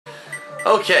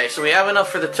Okay, so we have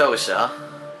enough for the Tosa,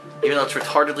 even though it's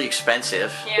retardedly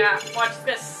expensive. Yeah, watch, it's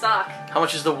gonna suck. How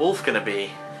much is the wolf gonna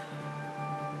be?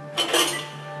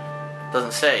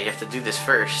 Doesn't say. You have to do this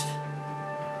first.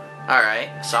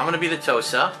 Alright, so I'm gonna be the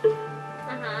Tosa.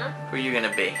 Who are you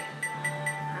gonna be?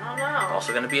 I don't know.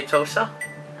 Also gonna be a Tosa?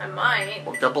 I might.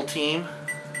 We'll double team.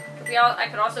 I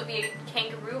could also be a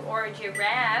kangaroo or a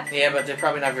giraffe. Yeah, but they're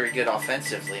probably not very good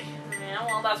offensively. Yeah,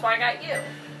 well, that's why I got you.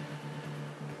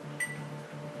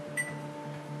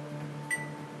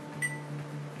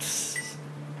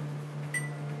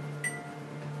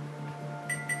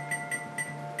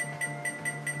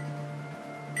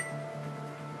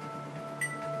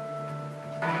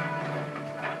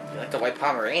 You like the white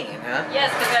Pomeranian, huh?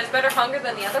 Yes, because it has better hunger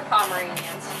than the other Pomeranians.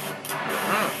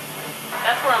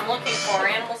 That's what I'm looking for.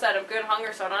 Animals that have good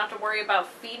hunger, so I don't have to worry about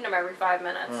feeding them every 5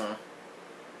 minutes.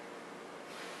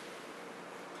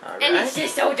 Alright. And it's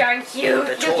just so darn cute.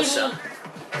 The Tosa. Look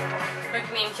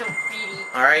at me, I'm so pretty.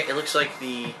 Alright, it looks like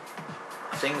the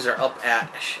things are up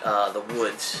at the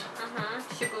woods.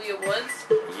 Shibuya Woods.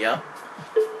 Yep.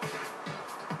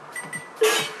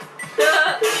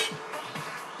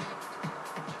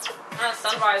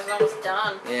 Sunrise is almost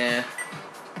done. Yeah.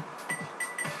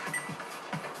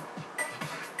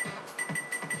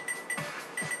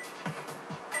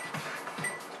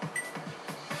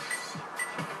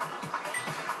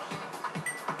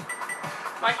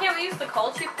 Why can't we use the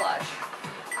Colchi plush?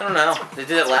 I don't know. They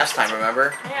did it last time,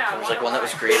 remember? Yeah. There was like one that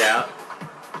was grayed out.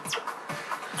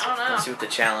 I don't know. Let's see what the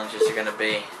challenges are going to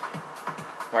be.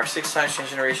 Mark 6 times, change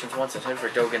generations once, and hit for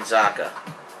Dogonzaka.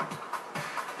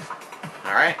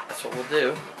 Alright, that's what we'll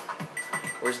do.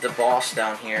 Where's the boss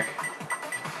down here?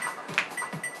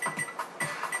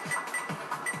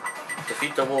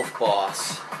 Defeat the wolf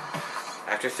boss.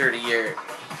 After 30 years.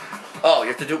 Oh, you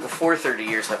have to do it before 30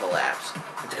 years have elapsed. You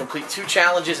have to complete 2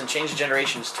 challenges and change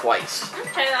generations twice.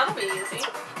 Okay, that'll be easy.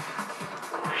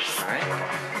 Alright,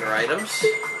 your items.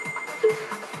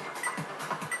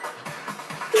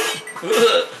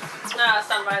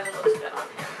 Sun visor looks good on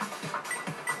him.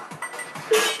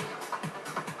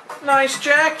 Nice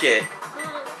jacket.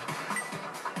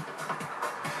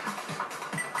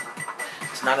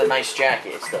 It's not a nice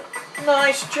jacket, it's the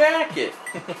nice jacket.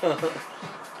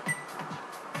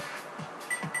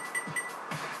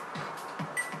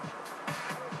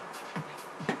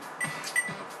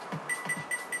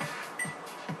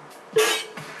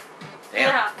 Damn,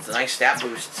 Yeah. it's a nice stat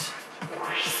boosts.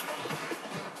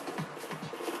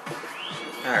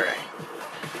 Alright.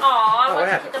 Aw, I what want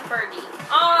to happened? hit the birdie.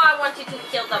 Oh, I want you to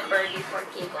kill the birdie for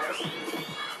giggles.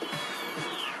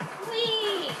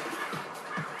 Whee!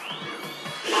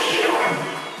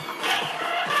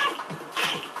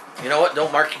 You know what?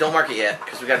 Don't mark it yet,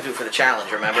 because we got to do it for the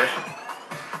challenge. Remember?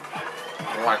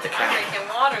 I don't want it to I'm count. drinking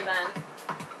water then.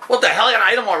 What the hell? I got an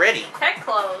item already. Pet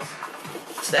clothes.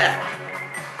 What's that?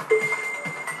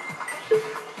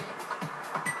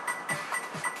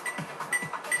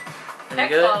 Any Pet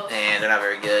good? clothes. And they're not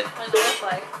very good. What does it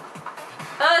look like?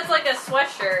 Oh, it's like a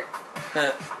sweatshirt.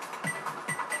 Yeah,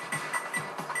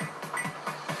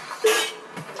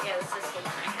 this is the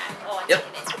one I had. Oh, I Yep.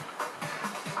 need it.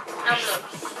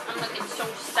 I'm looking so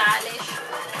stylish.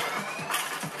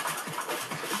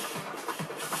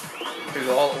 Here we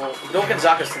go. Well,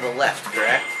 Dogonzaka's to the left,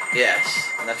 correct? Yes,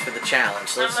 and that's for the challenge.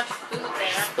 So Not much food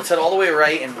there. let's head all the way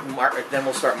right and mark. Then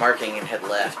we'll start marking and head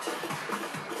left.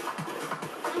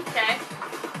 Okay.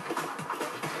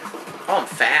 Oh, I'm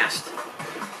fast.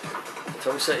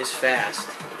 Tosa is fast.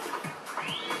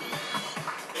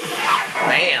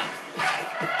 Bam!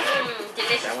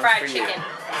 Delicious That one's fried for you. chicken.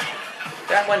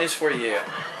 That one is for you.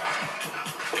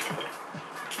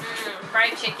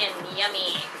 Fried chicken,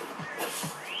 yummy.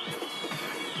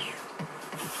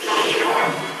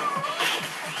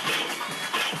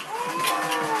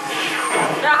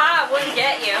 Aha, it wouldn't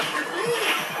get you.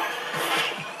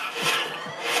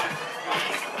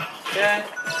 Okay.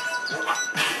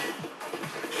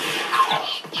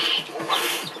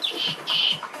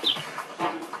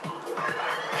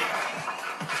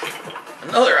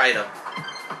 Another item.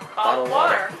 Bottled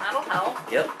water. That'll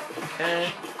help. Yep.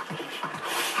 Okay.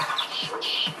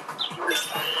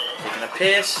 Taking a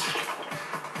piss.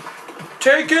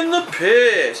 Taking the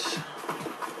piss.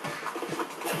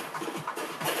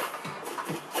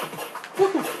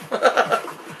 Woo!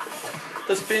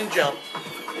 The spin jump.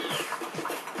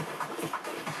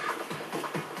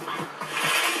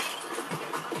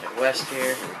 Head west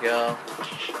here. Here we go.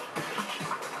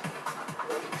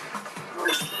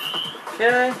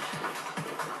 Okay.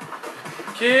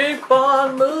 Keep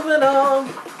on moving on.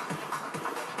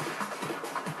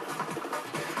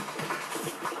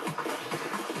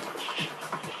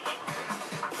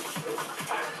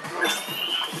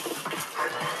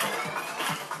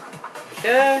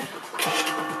 Okay.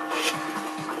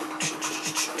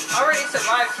 Already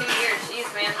survived 2 years. Jeez,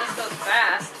 man, this goes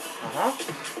fast. Uh-huh.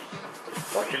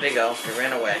 Oh, there they go. They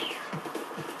ran away.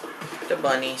 The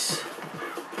bunnies.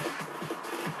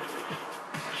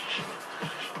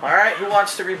 Alright, who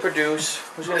wants to reproduce?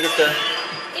 Who's gonna get the...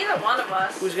 Either one of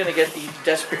us. Who's gonna get the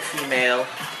desperate female?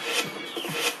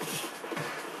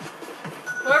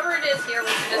 Whoever it is here, we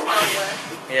can just go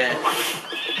with. Yeah.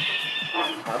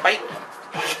 Bite.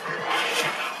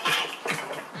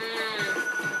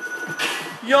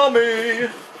 Yummy!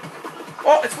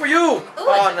 Oh, it's for you! Ooh,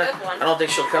 oh, it's a good one. I don't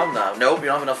think she'll come though. Nope, you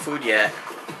don't have enough food yet.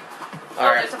 Oh,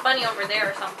 Alright. there's a bunny over there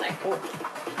or something. Oh.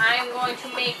 I'm going to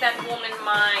make that woman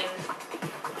mine.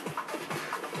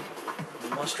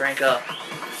 You must rank up.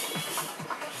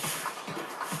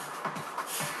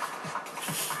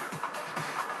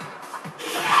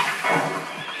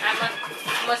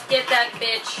 I must get that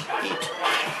bitch. Eat.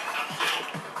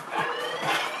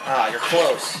 Ah, you're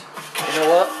close. You know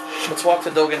what? Let's walk to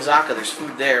Dogenzaka. There's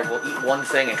food there. We'll eat one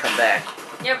thing and come back.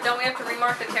 Yeah, but don't we have to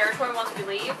remark the territory once we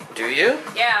leave? Do you?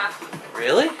 Yeah.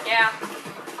 Really? Yeah.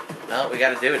 No, we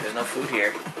gotta do it. There's no food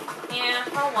here. Yeah,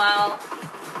 oh well.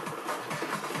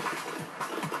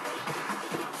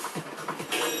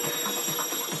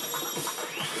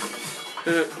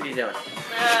 What are you doing?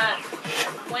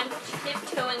 Went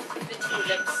tiptoeing through the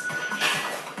tulips.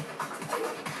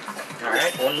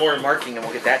 Alright, one more marking and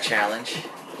we'll get that challenge.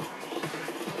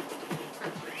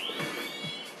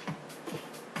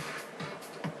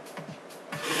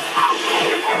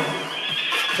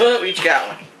 We each got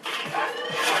one.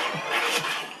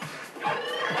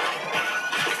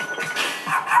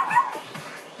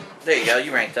 There you go,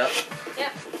 you ranked up.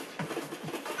 Yep.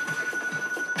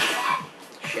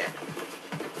 Shit.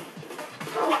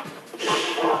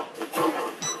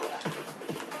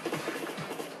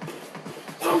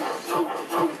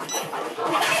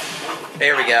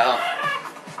 There we go.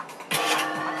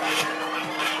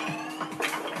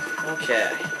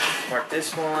 Okay. Mark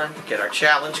this one. Get our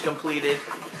challenge completed.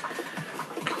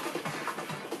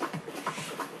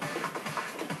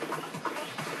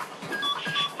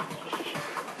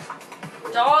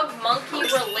 Dog-monkey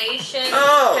relations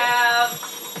have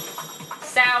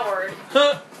soured.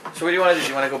 Huh. So what do you want to do? Do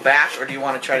you want to go back or do you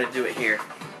want to try to do it here?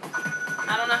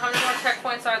 I don't know how many more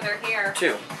checkpoints are there here.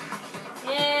 2.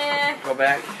 Yeah. Go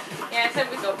back. Yeah, I said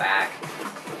we go back.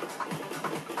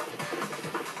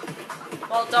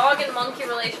 Well, dog and monkey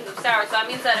relations have soured, so that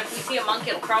means that if we see a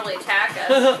monkey, it'll probably attack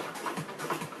us.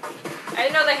 I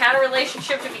didn't know they had a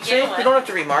relationship to begin See, with. you don't have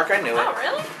to remark. I knew it. Oh,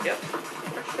 really? Yep.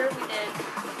 For sure we did.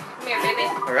 Come here, baby.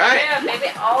 All right. Yeah,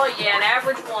 baby. Oh, yeah, an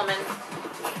average woman.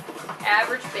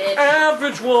 Average bitch.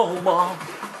 Average woman.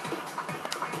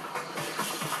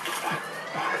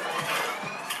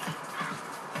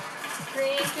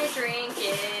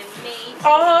 Drinking, me.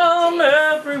 I'm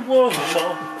every woman.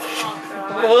 Oh,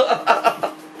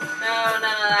 God. No, none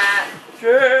of that.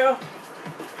 Yeah.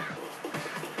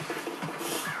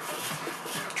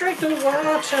 Drink the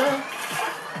water.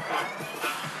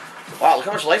 Wow, look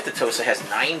how much life the Tosa has.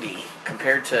 90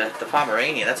 compared to the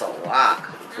Pomeranian. That's a lot.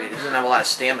 It doesn't have a lot of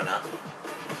stamina.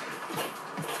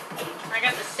 I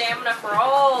got the stamina for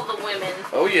all the women.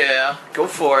 Oh yeah, go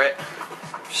for it.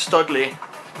 Studley.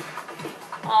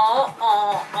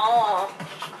 Oh.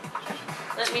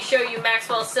 Let me show you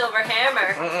Maxwell's silver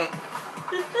hammer.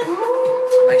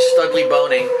 Nice Studley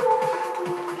boning.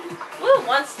 Woo,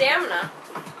 1 stamina.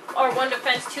 Or 1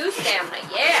 defense, 2 stamina.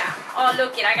 Yeah. Oh,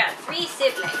 look it, I got 3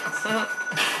 siblings.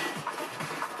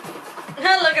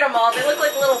 Look at them all. They look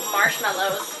like little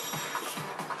marshmallows.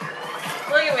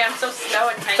 Look at me, I'm so slow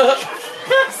and tiny.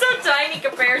 I'm so tiny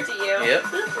compared to you. Yep.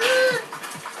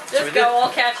 Just go,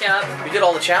 I'll catch up. We did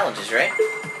all the challenges, right?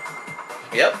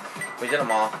 Yep. We did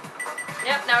them all.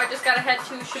 Yep, now I just gotta head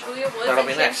to Shibuya Woods That'll and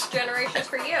be change next. generations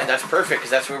for you. And that's perfect, because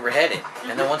that's where we're headed.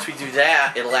 And then once we do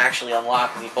that, it'll actually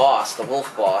unlock the boss, the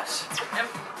wolf boss. And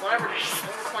whatever, over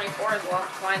 24 is, we'll have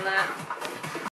to find that.